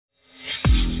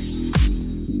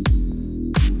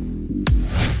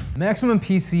Maximum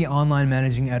PC online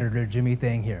managing editor Jimmy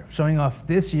Thang here, showing off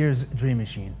this year's Dream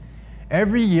Machine.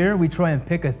 Every year we try and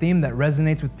pick a theme that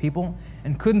resonates with people,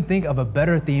 and couldn't think of a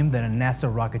better theme than a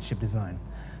NASA rocket ship design.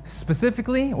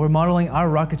 Specifically, we're modeling our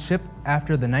rocket ship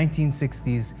after the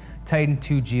 1960s Titan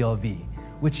II GLV,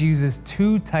 which uses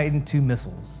two Titan II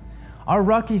missiles. Our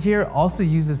rocket here also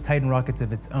uses Titan rockets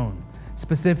of its own,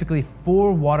 specifically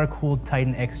 4 water-cooled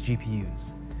Titan X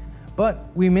GPUs. But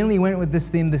we mainly went with this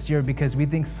theme this year because we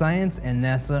think science and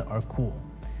NASA are cool.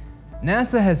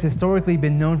 NASA has historically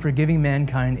been known for giving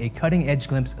mankind a cutting-edge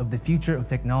glimpse of the future of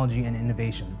technology and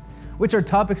innovation, which are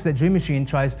topics that Dream Machine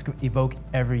tries to evoke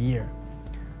every year.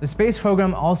 The space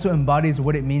program also embodies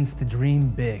what it means to dream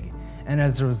big, and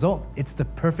as a result, it's the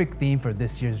perfect theme for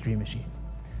this year's Dream Machine.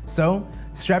 So,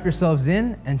 strap yourselves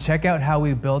in and check out how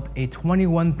we built a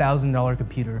 $21,000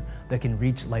 computer that can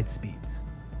reach light speeds.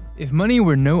 If money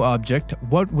were no object,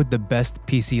 what would the best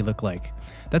PC look like?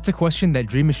 That's a question that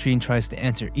Dream Machine tries to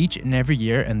answer each and every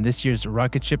year, and this year's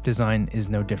rocket ship design is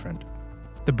no different.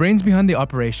 The brains behind the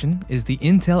operation is the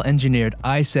Intel-engineered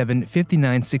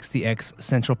i7-5960X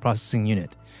central processing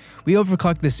unit. We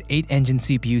overclocked this 8-engine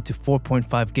CPU to 4.5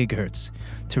 GHz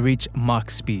to reach Mach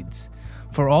speeds.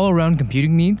 For all-around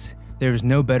computing needs, there is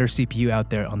no better CPU out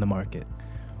there on the market.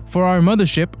 For our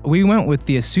mothership, we went with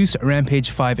the ASUS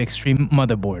Rampage 5 Extreme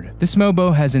motherboard. This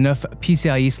MOBO has enough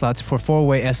PCIe slots for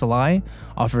 4-way SLI,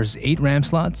 offers 8 RAM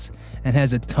slots, and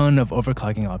has a ton of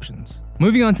overclocking options.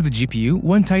 Moving on to the GPU,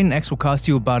 one Titan X will cost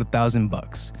you about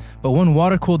 $1,000, but one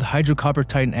water-cooled Hydro-Copper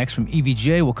Titan X from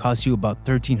EVGA will cost you about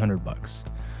 $1,300.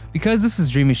 Because this is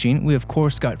Dream Machine, we of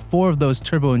course got 4 of those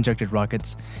turbo-injected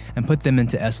rockets and put them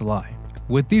into SLI.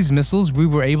 With these missiles, we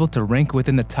were able to rank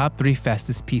within the top 3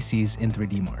 fastest PCs in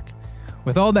 3D Mark.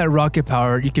 With all that rocket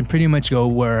power, you can pretty much go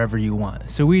wherever you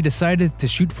want, so we decided to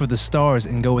shoot for the stars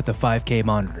and go with a 5K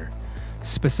monitor,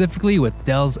 specifically with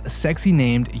Dell's sexy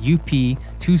named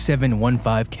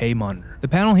UP2715K monitor. The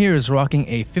panel here is rocking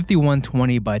a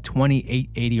 5120 by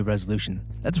 2880 resolution.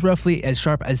 That's roughly as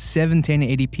sharp as 7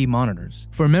 1080p monitors.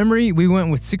 For memory, we went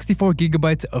with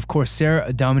 64GB of Corsair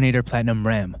Dominator Platinum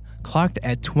RAM, clocked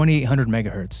at 2800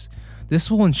 MHz. This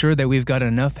will ensure that we've got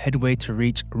enough headway to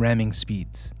reach ramming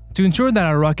speeds. To ensure that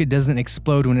our rocket doesn't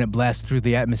explode when it blasts through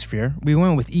the atmosphere, we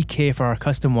went with EK for our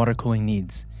custom water cooling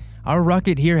needs. Our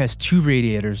rocket here has 2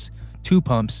 radiators, 2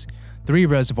 pumps, 3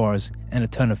 reservoirs, and a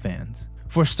ton of fans.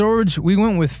 For storage, we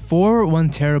went with 4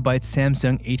 1TB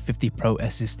Samsung 850 Pro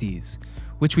SSDs,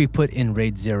 which we put in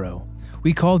RAID 0.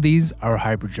 We call these our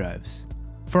hybrid drives.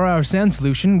 For our sound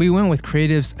solution, we went with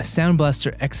Creative's Sound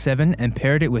Blaster X7 and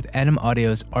paired it with Atom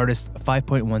Audio's Artist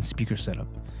 5.1 speaker setup.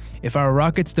 If our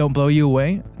rockets don't blow you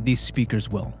away, these speakers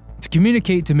will. To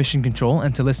communicate to mission control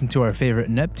and to listen to our favorite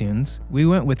Neptunes, we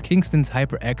went with Kingston's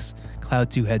HyperX Cloud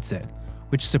 2 headset,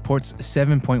 which supports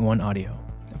 7.1 audio.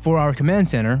 For our command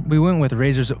center, we went with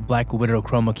Razer's Black Widow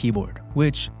Chroma keyboard,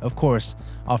 which, of course,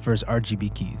 offers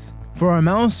RGB keys. For our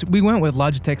mouse, we went with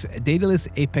Logitech's Daedalus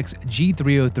Apex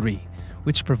G303,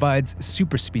 which provides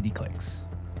super speedy clicks.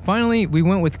 Finally, we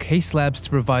went with Case Labs to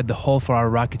provide the hull for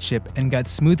our rocket ship and got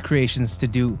Smooth Creations to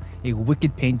do a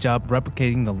wicked paint job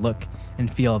replicating the look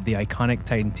and feel of the iconic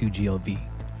Titan II GLV.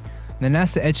 The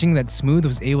NASA etching that Smooth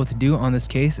was able to do on this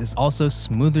case is also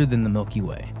smoother than the Milky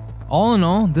Way. All in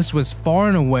all, this was far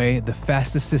and away the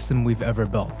fastest system we've ever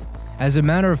built. As a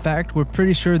matter of fact, we're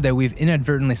pretty sure that we've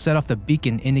inadvertently set off the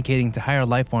beacon indicating to higher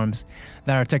life forms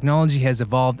that our technology has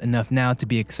evolved enough now to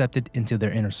be accepted into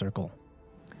their inner circle.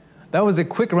 That was a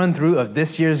quick run through of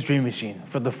this year's Dream Machine.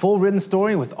 For the full written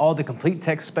story with all the complete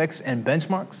tech specs and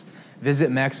benchmarks,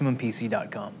 visit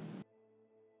MaximumPC.com.